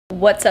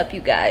What's up,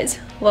 you guys?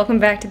 Welcome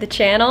back to the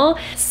channel.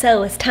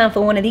 So it's time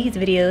for one of these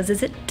videos,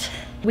 is it?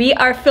 We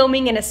are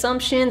filming an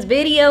assumptions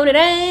video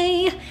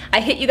today.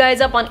 I hit you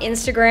guys up on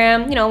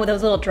Instagram, you know, with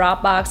those little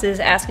drop boxes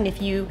asking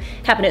if you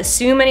happen to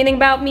assume anything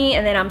about me,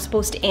 and then I'm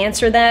supposed to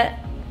answer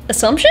that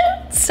assumption.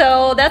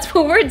 So that's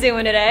what we're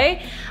doing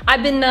today.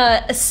 I've been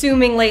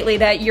assuming lately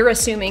that you're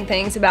assuming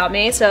things about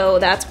me, so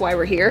that's why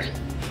we're here.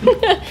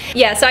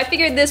 Yeah, so I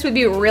figured this would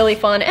be really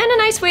fun and a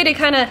nice way to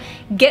kind of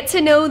get to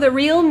know the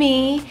real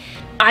me.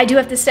 I do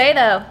have to say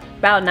though,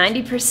 about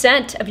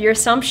 90% of your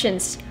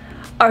assumptions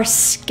are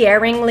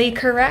scaringly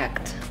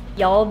correct.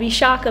 Y'all be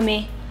shocking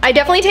me. I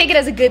definitely take it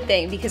as a good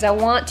thing because I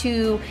want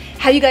to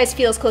have you guys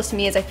feel as close to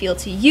me as I feel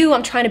to you.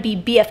 I'm trying to be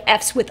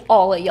BFFs with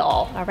all of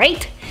y'all, all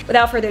right?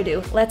 Without further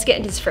ado, let's get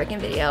into this freaking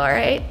video, all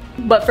right?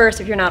 But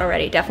first, if you're not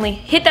already, definitely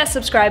hit that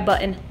subscribe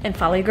button and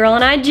follow your girl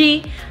on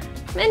IG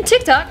and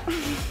TikTok,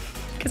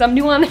 because I'm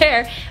new on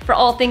there for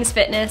all things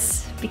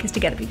fitness, because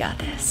together we got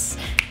this.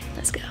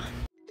 Let's go.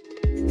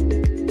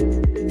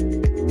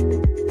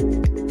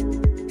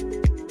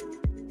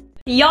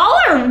 Y'all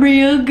are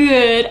real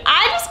good.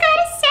 I just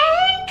gotta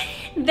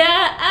say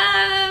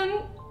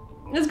that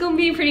it's gonna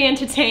be pretty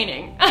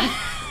entertaining.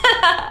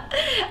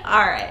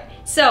 All right,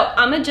 so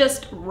I'm gonna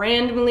just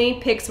randomly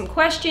pick some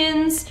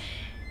questions.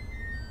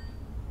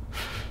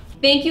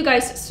 Thank you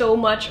guys so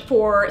much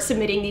for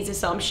submitting these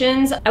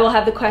assumptions. I will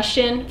have the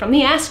question from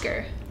the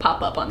asker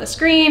pop up on the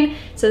screen.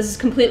 So this is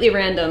completely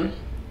random.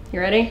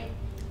 You ready?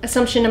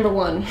 Assumption number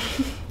 1.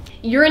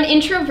 You're an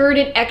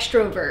introverted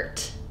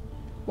extrovert.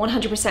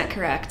 100%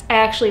 correct. I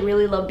actually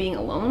really love being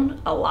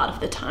alone a lot of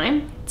the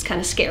time. It's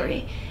kind of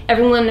scary.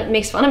 Everyone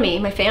makes fun of me,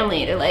 my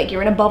family. They're like,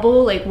 you're in a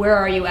bubble, like, where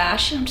are you,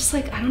 Ash? I'm just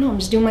like, I don't know, I'm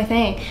just doing my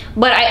thing.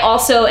 But I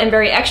also am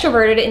very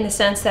extroverted in the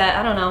sense that,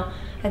 I don't know,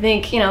 I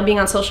think, you know, being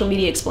on social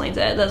media explains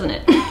that, doesn't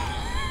it?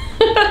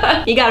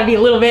 You gotta be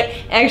a little bit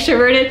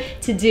extroverted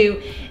to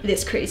do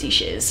this crazy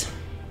shiz.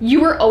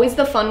 You were always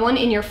the fun one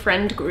in your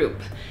friend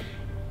group.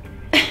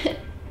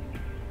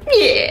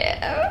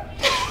 Yeah.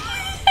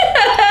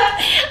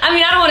 I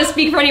mean, I don't want to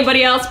speak for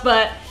anybody else,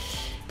 but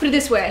put it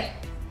this way,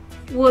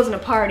 it wasn't a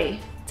party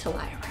till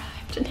I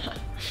arrived. No,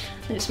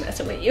 I'm just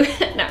messing with you.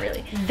 Not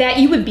really. That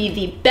you would be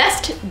the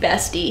best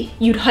bestie.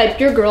 You'd hype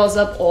your girls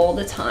up all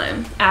the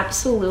time.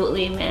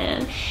 Absolutely,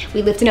 man.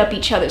 We lifting up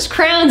each other's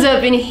crowns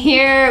up in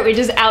here. We're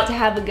just out to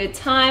have a good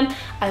time.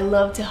 I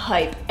love to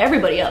hype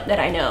everybody up that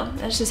I know.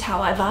 That's just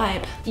how I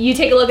vibe. You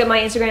take a look at my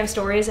Instagram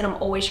stories and I'm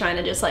always trying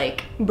to just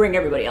like bring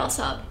everybody else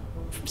up.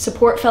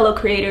 Support fellow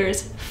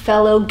creators,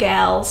 fellow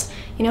gals.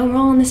 You know, we're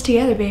all in this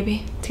together,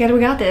 baby. Together we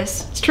got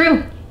this. It's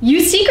true.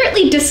 You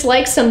secretly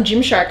dislike some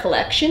GYMSHARK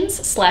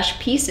collections /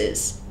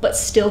 pieces, but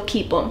still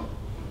keep them.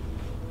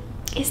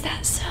 Is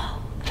that so?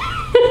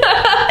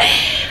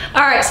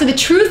 All right, so the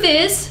truth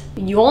is,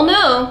 you all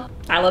know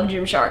I love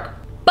GYMSHARK,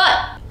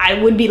 but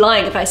I would be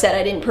lying if I said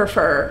I didn't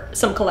prefer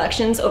some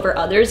collections over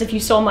others. If you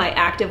saw my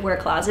activewear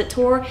closet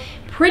tour,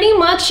 pretty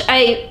much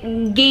I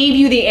gave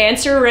you the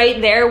answer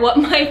right there, what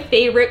my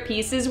favorite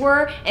pieces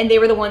were, and they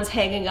were the ones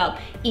hanging up,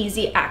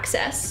 easy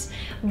access.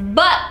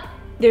 But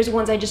there's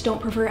ones I just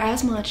don't prefer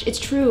as much. It's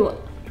true.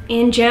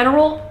 In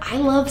general, I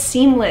love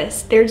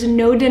seamless. There's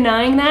no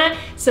denying that,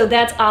 so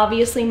that's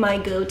obviously my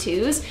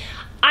go-tos.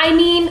 I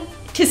mean,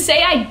 to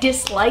say I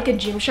dislike a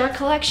GYMSHARK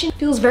collection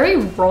feels very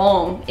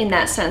wrong in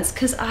that sense,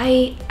 because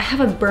I have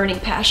a burning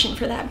passion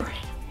for that brand.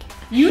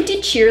 You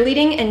did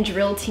cheerleading and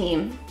drill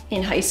team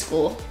in high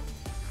school.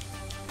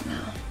 No.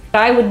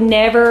 I would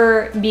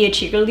never be a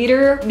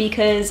cheerleader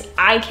because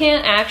I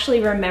can't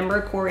actually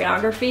remember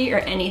choreography or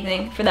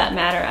anything for that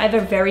matter. I have a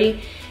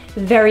very,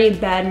 very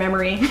bad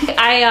memory.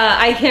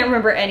 I can't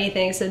remember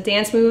anything, so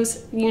dance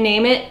moves, you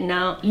name it,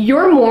 no.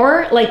 You're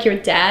more like your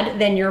dad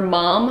than your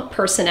mom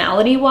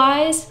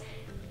personality-wise.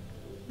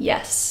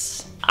 Yes.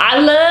 I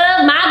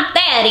love my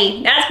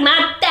daddy. That's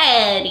my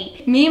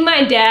daddy. Me and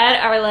my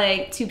dad are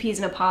like two peas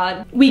in a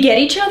pod. We get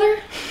each other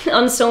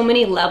on so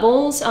many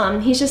levels.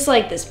 He's just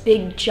like this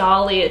big,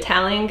 jolly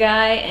Italian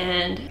guy,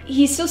 and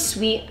he's so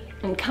sweet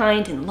and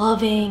kind and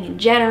loving and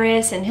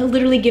generous, and he'll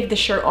literally give the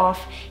shirt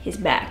off his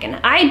back. And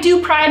I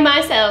do pride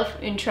myself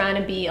in trying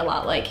to be a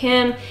lot like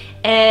him.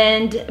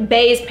 And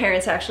Bay's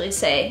parents actually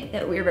say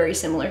that we're very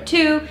similar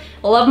too.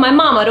 I love my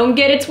mama, don't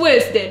get it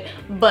twisted.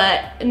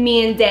 But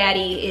me and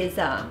daddy is,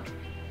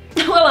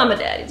 well, I'm a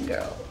daddy's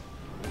girl.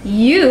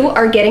 You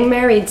are getting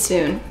married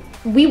soon.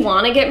 We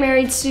want to get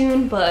married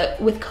soon, but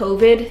with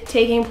COVID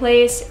taking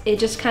place, it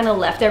just kind of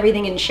left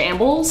everything in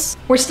shambles.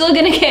 We're still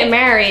gonna get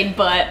married,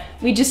 but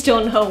we just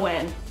don't know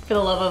when. For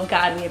the love of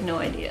God, we have no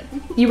idea.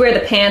 You wear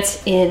the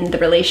pants in the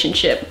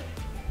relationship.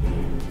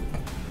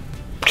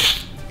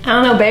 I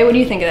don't know, babe, what do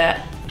you think of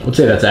that? I would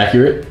say that's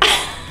accurate.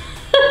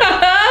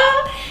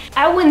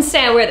 I wouldn't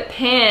say I wear the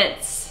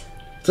pants.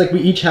 It's like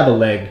we each have a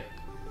leg.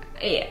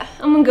 Yeah,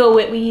 I'm gonna go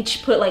with we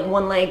each put like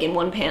one leg in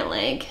one pant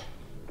leg.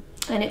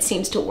 And it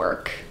seems to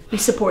work. We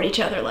support each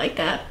other like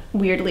that,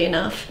 weirdly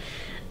enough.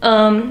 But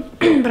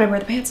I wear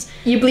the pants.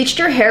 You bleached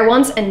your hair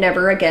once and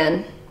never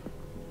again.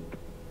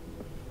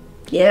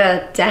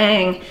 Yeah,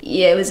 dang.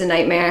 Yeah, it was a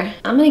nightmare.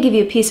 I'm gonna give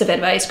you a piece of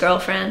advice,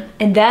 girlfriend,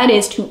 and that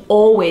is to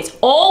always,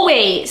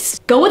 always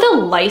go with a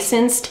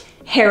licensed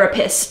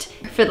therapist,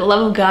 for the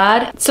love of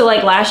God. So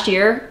like last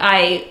year,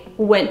 I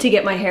went to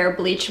get my hair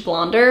bleached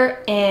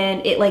blonder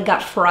and it like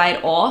got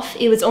fried off.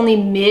 It was only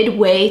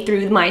midway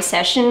through my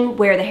session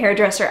where the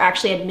hairdresser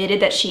actually admitted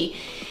that she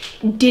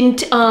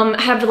didn't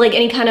have like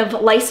any kind of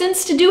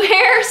license to do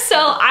hair. So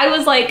I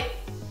was like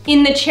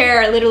in the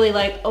chair, literally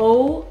like,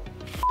 oh,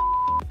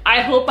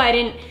 I hope I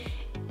didn't,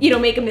 you know,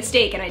 make a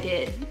mistake. And I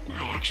did.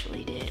 I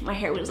actually did. My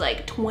hair was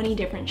like 20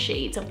 different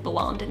shades of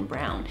blonde and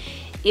brown.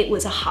 It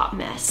was a hot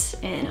mess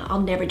and I'll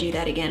never do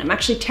that again. I'm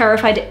actually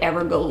terrified to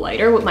ever go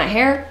lighter with my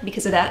hair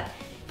because of that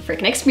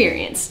freaking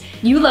experience.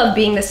 You love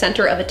being the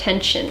center of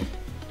attention.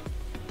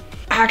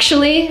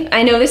 Actually,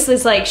 I know this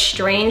is like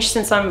strange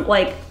since I'm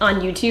like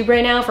on YouTube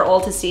right now for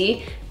all to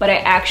see, but I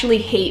actually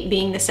hate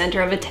being the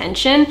center of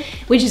attention,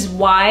 which is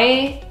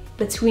why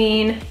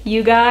between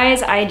you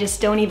guys, I just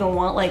don't even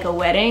want like a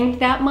wedding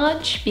that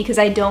much because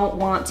I don't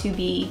want to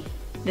be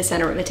the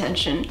center of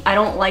attention. I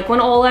don't like when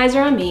all eyes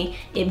are on me.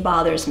 It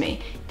bothers me.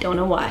 Don't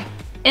know why.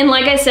 And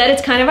like I said,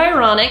 it's kind of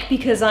ironic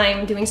because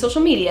I'm doing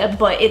social media,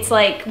 but it's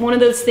like one of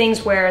those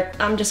things where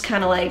I'm just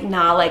kind of like,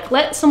 nah, like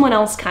let someone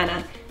else kind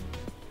of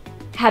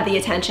have the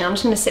attention. I'm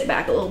just gonna sit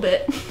back a little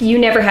bit. You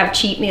never have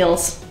cheat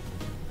meals.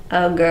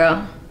 Oh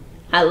girl,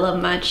 I love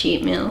my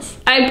cheat meals.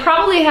 I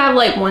probably have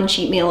like one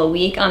cheat meal a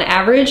week on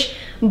average,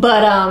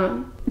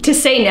 but to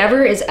say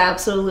never is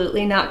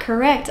absolutely not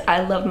correct.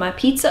 I love my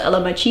pizza, I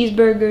love my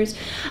cheeseburgers,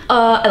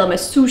 I love my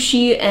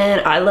sushi,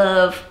 and I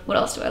love, what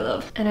else do I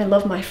love? And I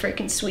love my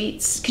freaking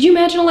sweets. Could you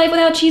imagine a life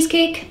without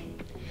cheesecake?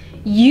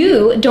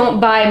 You don't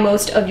buy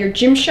most of your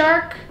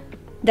Gymshark,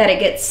 that it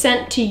gets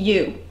sent to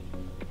you.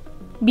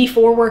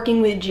 Before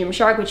working with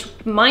Gymshark, which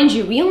mind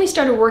you, we only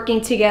started working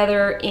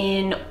together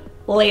in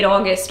late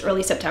August,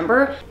 early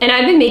September. And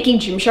I've been making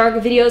Gymshark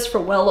videos for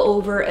well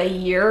over a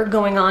year,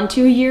 going on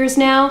 2 years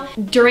now.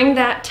 During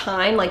that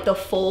time, like the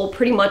full,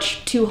 pretty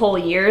much 2 whole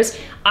years,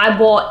 I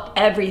bought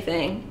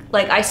everything.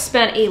 Like I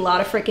spent a lot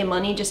of freaking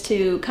money just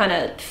to kind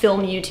of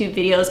film YouTube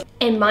videos.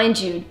 And mind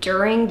you,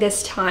 during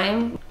this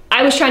time,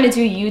 I was trying to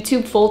do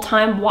YouTube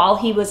full-time while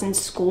he was in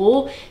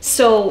school.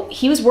 So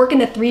he was working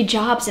the 3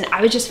 jobs and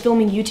I was just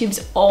filming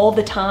YouTubes all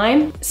the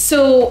time.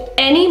 So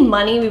any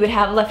money we would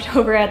have left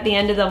over at the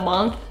end of the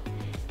month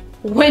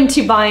went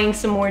to buying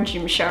some more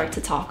Gymshark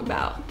to talk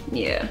about.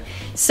 Yeah.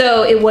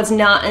 So it was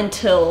not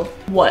until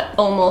what,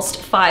 almost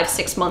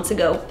 5-6 months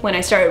ago when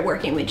I started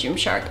working with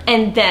Gymshark.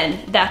 And then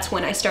that's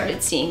when I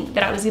started seeing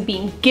that I was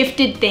being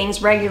gifted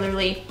things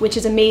regularly, which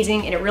is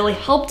amazing. And it really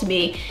helped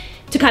me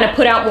to kind of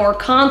put out more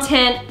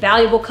content,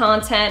 valuable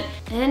content.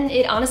 And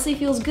it honestly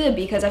feels good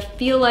because I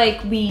feel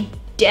like we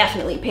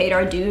definitely paid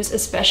our dues,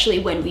 especially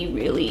when we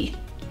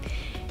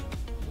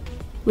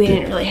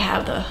didn't really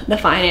have the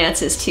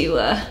finances to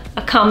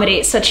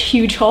accommodate such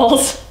huge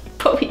hauls,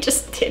 but we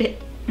just did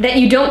it. That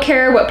you don't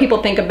care what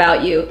people think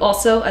about you.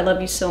 Also, I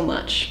love you so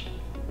much.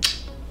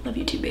 Love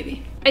you too,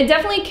 baby. I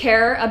definitely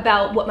care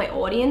about what my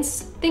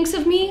audience thinks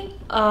of me,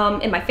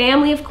 and my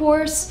family, of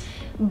course.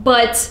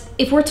 But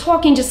if we're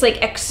talking just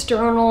like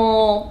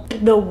external,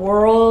 the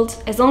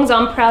world, as long as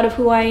I'm proud of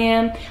who I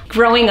am,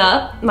 growing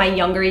up, my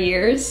younger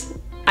years,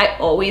 I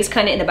always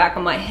kind of in the back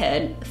of my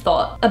head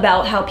thought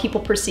about how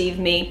people perceive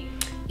me,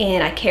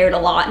 and I cared a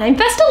lot. And I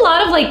invest a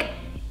lot of like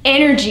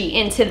energy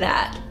into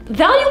that.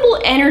 Valuable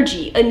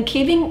energy and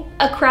giving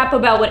a crap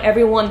about what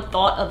everyone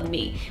thought of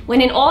me.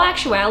 When in all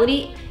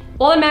actuality,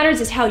 all that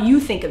matters is how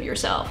you think of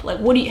yourself. Like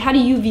how do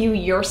you view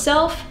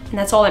yourself? And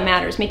that's all that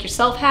matters. Make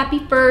yourself happy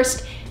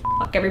first.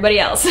 Fuck everybody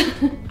else.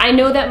 I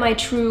know that my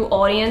true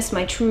audience,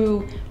 my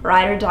true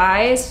ride or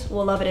dies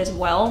will love it as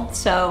well.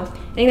 So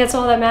I think that's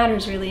all that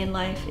matters really in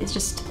life, is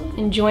just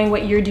enjoying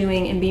what you're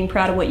doing and being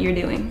proud of what you're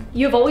doing.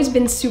 You have always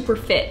been super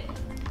fit.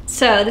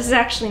 So this is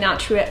actually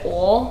not true at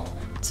all.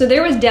 So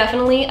there was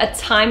definitely a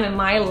time in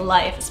my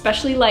life,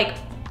 especially like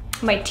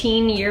my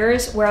teen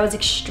years, where I was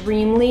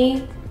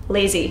extremely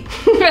lazy.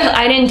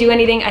 I didn't do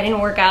anything, I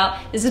didn't work out.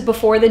 This is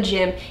before the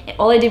gym, and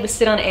all I did was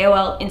sit on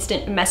AOL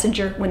Instant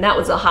Messenger when that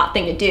was a hot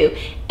thing to do,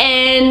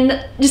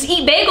 and just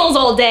eat bagels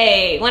all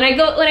day. When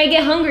I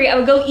get hungry, I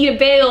would go eat a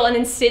bagel and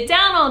then sit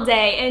down all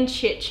day and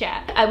chit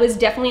chat. I was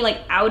definitely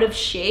like out of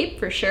shape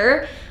for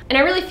sure. And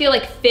I really feel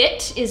like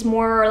fit is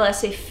more or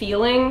less a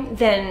feeling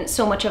than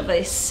so much of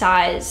a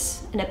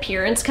size and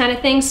appearance kind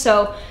of thing.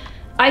 So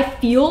I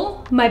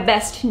feel my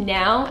best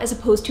now as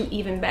opposed to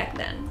even back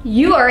then.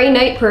 You are a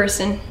night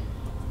person.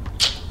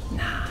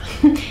 Nah.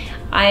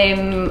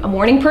 I'm a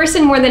morning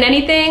person more than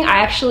anything. I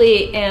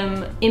actually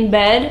am in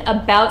bed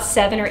about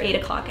 7 or 8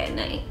 o'clock at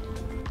night.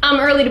 I'm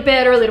early to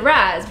bed, early to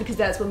rise, because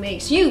that's what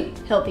makes you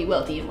healthy,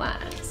 wealthy, and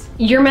wise.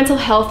 Your mental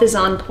health is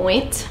on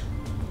point.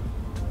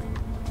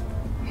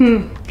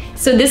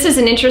 So this is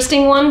an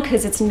interesting one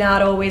because it's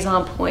not always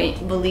on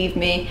point, believe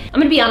me. I'm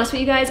gonna be honest with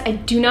you guys, I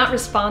do not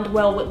respond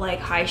well with like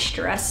high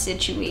stress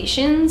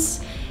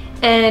situations.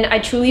 And I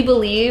truly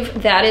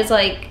believe that is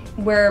like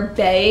where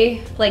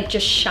Bae like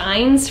just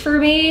shines for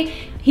me.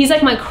 He's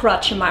like my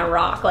crutch and my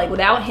rock. Like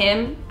without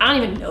him, I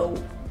don't even know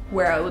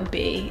where I would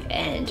be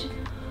and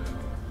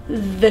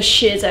the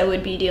shiz I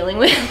would be dealing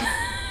with.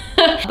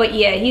 But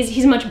yeah,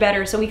 he's much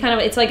better. So we kind of,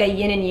 it's like a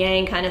yin and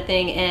yang kind of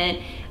thing. And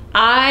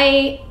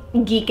I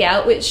geek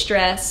out with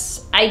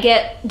stress. I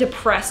get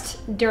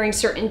depressed during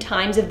certain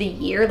times of the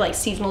year, like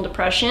seasonal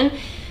depression,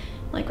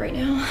 like right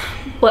now.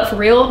 But for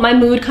real, my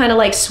mood kind of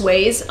like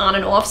sways on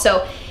and off.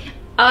 So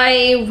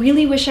I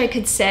really wish I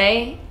could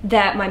say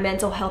that my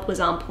mental health was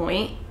on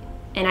point.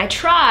 And I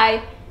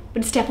try,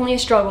 but it's definitely a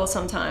struggle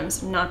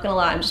sometimes. I'm not gonna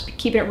lie, I'm just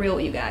keeping it real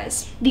with you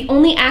guys. The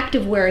only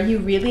activewear you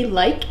really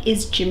like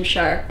is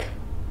GYMSHARK.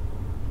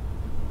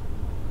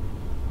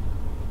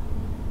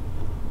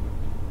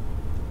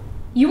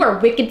 You are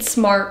wicked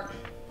smart.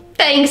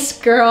 Thanks,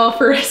 girl,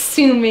 for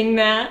assuming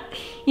that.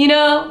 You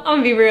know, I'm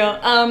gonna be real.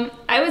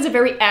 I was a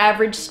very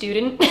average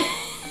student.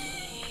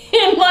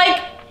 In like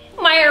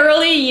my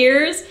early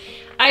years,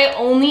 I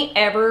only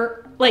ever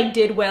like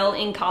did well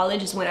in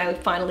college is when I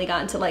finally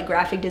got into like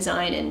graphic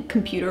design and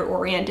computer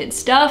oriented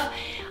stuff.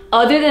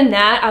 Other than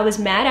that, I was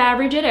mad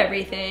average at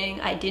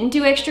everything. I didn't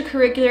do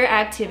extracurricular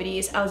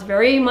activities. I was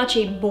very much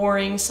a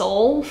boring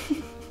soul.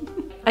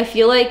 I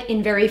feel like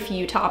in very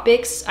few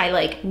topics, I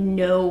like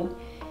know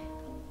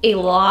a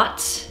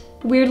lot,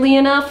 weirdly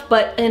enough,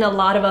 but in a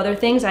lot of other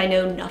things, I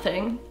know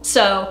nothing.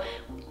 So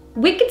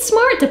wicked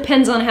smart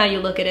depends on how you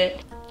look at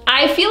it.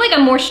 I feel like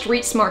I'm more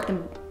street smart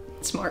than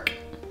smart.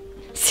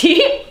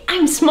 See,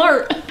 I'm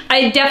smart.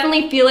 I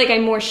definitely feel like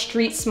I'm more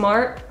street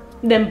smart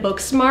than book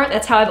smart.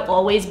 That's how I've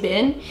always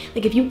been.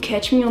 Like if you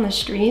catch me on the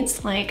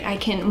streets, like I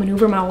can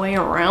maneuver my way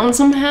around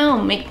somehow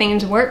and make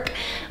things work.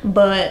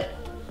 But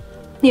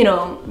you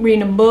know,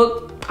 reading a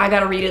book, I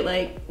gotta read it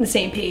like the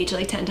same page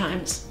like 10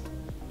 times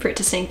for it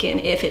to sink in,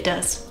 if it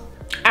does.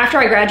 After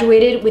I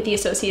graduated with the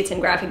associates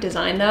in graphic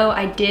design though,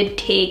 I did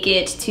take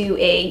it to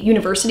a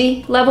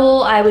university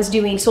level. I was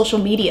doing social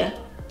media,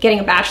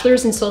 getting a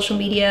bachelor's in social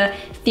media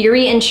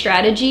theory and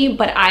strategy,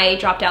 but I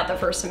dropped out the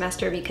first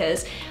semester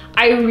because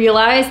I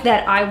realized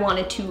that I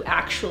wanted to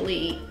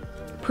actually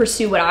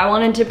pursue what I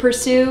wanted to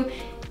pursue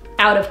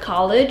out of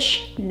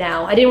college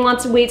now. I didn't want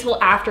to wait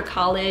till after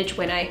college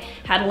when I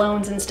had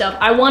loans and stuff.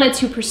 I wanted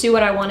to pursue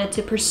what I wanted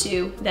to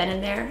pursue then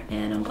and there,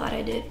 and I'm glad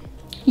I did.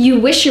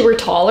 You wish you were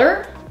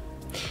taller?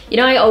 You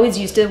know, I always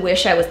used to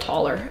wish I was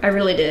taller. I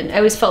really did. I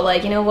always felt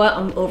like, you know what,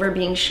 I'm over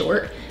being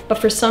short. But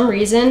for some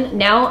reason,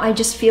 now I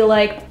just feel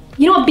like,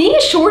 you know what, being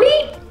a shorty,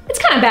 it's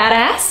kind of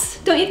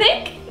badass, don't you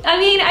think? I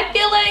mean, I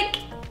feel like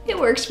it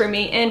works for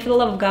me. And for the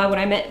love of God, when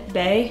I met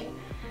Bae,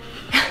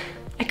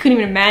 I couldn't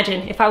even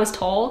imagine if I was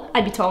tall,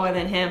 I'd be taller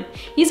than him.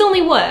 He's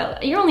only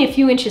what? You're only a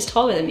few inches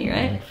taller than me,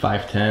 right?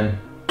 5'10".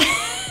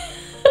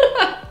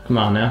 Come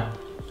on now.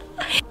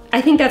 I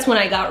think that's when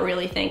I got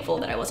really thankful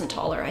that I wasn't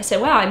taller. I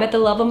said, wow, I met the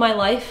love of my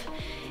life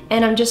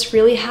and I'm just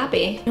really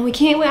happy. And we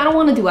can't, I don't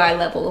want to do eye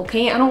level,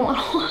 okay? I don't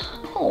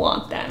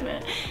want that,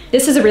 man.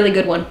 This is a really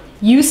good one.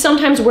 You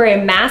sometimes wear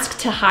a mask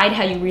to hide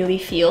how you really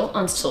feel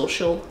on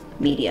social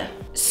media.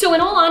 So in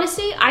all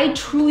honesty, I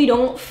truly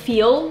don't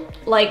feel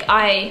like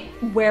I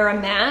wear a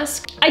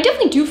mask. I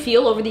definitely do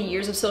feel over the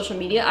years of social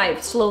media,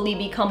 I've slowly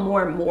become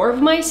more and more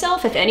of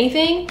myself, if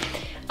anything.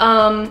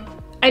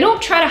 I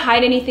don't try to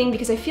hide anything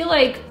because I feel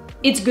like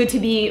it's good to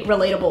be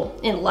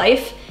relatable in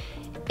life.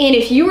 And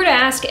if you were to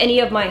ask any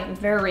of my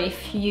very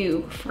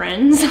few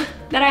friends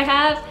that I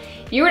have,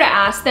 if you were to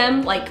ask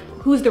them like,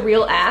 who's the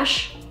real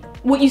Ash?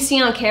 What you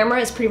see on camera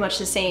is pretty much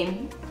the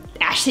same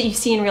Ash that you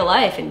see in real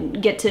life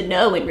and get to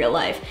know in real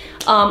life.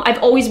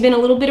 I've always been a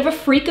little bit of a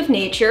freak of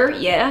nature,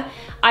 yeah.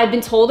 I've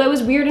been told I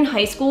was weird in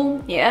high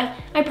school, yeah.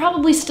 I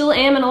probably still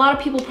am, and a lot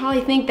of people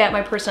probably think that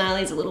my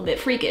personality is a little bit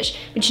freakish.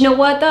 But you know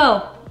what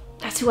though?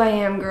 That's who I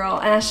am, girl.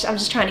 And I'm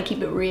just trying to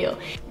keep it real.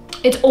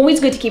 It's always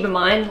good to keep in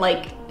mind,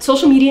 like,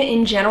 social media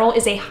in general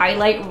is a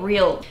highlight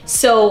reel.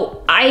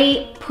 So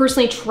I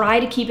personally try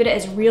to keep it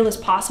as real as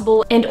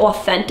possible and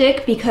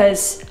authentic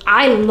because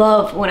I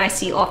love when I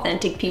see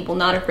authentic people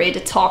not afraid to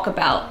talk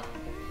about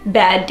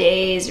bad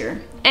days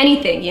or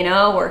anything, you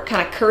know, or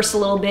kind of curse a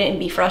little bit and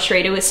be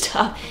frustrated with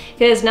stuff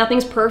because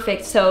nothing's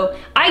perfect. So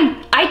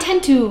I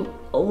tend to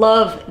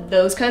love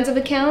those kinds of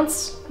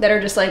accounts that are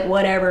just like,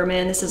 whatever,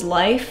 man, this is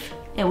life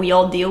and we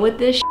all deal with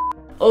this shit,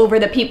 over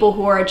the people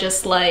who are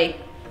just like,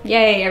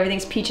 yay,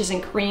 everything's peaches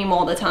and cream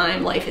all the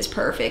time, life is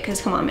perfect.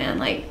 Because come on, man,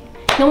 like,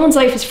 no one's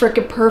life is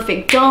freaking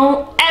perfect.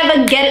 Don't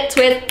ever get it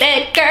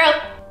twisted, girl.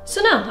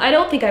 So no, I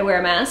don't think I wear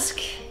a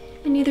mask,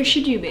 and neither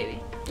should you, baby.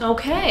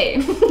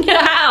 Okay,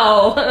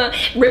 ow,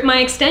 rip my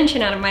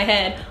extension out of my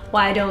head.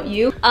 Why don't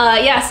you?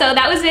 Yeah, so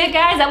that was it,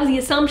 guys. That was the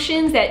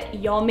assumptions that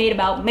y'all made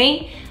about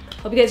me.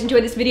 Hope you guys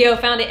enjoyed this video,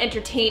 found it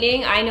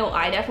entertaining. I know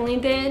I definitely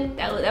did.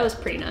 That was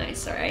pretty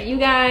nice, all right? You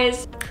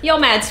guys, y'all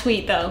mad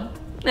sweet though,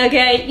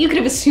 okay? You could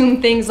have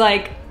assumed things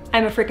like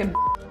I'm a freaking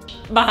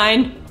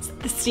behind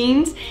the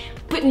scenes,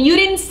 but you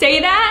didn't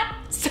say that,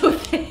 so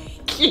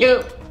thank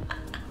you.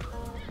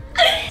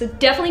 So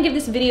definitely give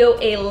this video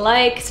a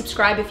like,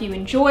 subscribe if you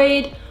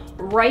enjoyed.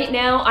 Right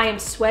now I am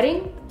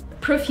sweating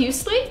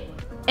profusely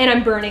and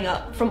I'm burning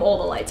up from all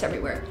the lights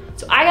everywhere.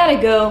 So I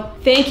gotta go.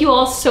 Thank you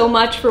all so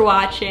much for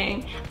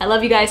watching. I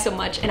love you guys so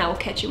much, and I will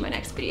catch you in my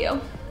next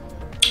video.